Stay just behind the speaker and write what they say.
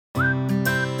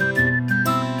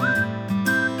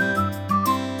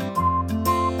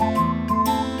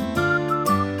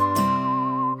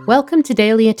Welcome to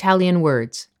Daily Italian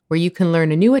Words, where you can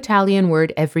learn a new Italian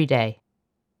word every day.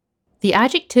 The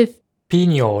adjective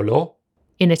pignolo,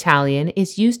 in Italian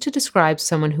is used to describe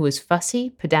someone who is fussy,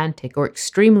 pedantic, or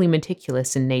extremely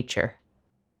meticulous in nature.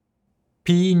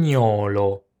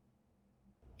 pignolo,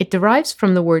 It derives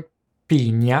from the word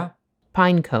pigna,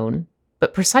 pine cone,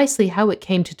 but precisely how it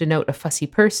came to denote a fussy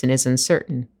person is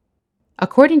uncertain.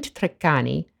 According to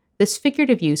Treccani, this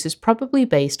figurative use is probably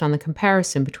based on the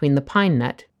comparison between the pine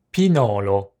nut,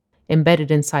 pinolo,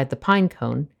 embedded inside the pine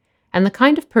cone, and the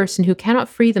kind of person who cannot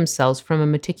free themselves from a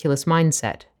meticulous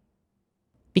mindset.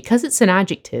 Because it's an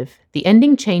adjective, the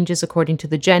ending changes according to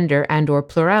the gender and/or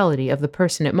plurality of the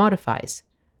person it modifies.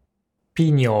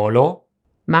 pignolo,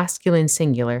 Masculine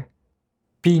singular,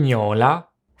 pignola,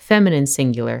 feminine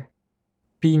singular,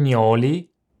 pignoli,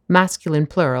 masculine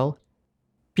plural,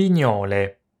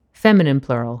 pignole. feminine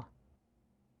plural.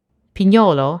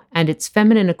 Pignolo and its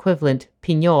feminine equivalent,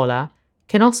 pignola,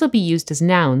 can also be used as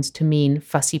nouns to mean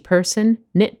fussy person,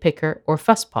 nitpicker, or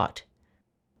fusspot.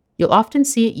 You'll often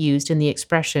see it used in the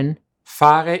expression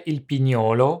Fare il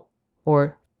pignolo,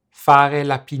 or fare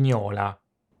la pignola.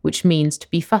 which means to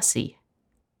be fussy.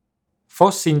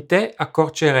 Fossi in te,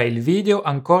 accorcerei il video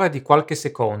ancora di qualche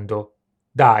secondo.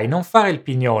 Dai, non fare il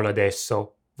pignolo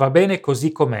adesso. Va bene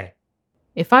così com'è.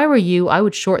 If I were you, I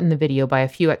would shorten the video by a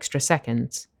few extra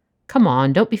seconds. Come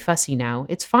on, don't be fussy now.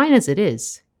 It's fine as it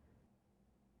is.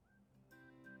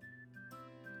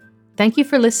 Thank you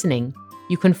for listening.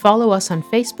 You can follow us on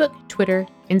Facebook, Twitter,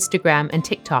 Instagram, and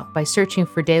TikTok by searching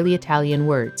for Daily Italian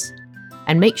Words.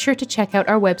 And make sure to check out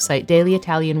our website,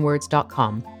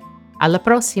 dailyitalianwords.com. Alla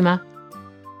prossima!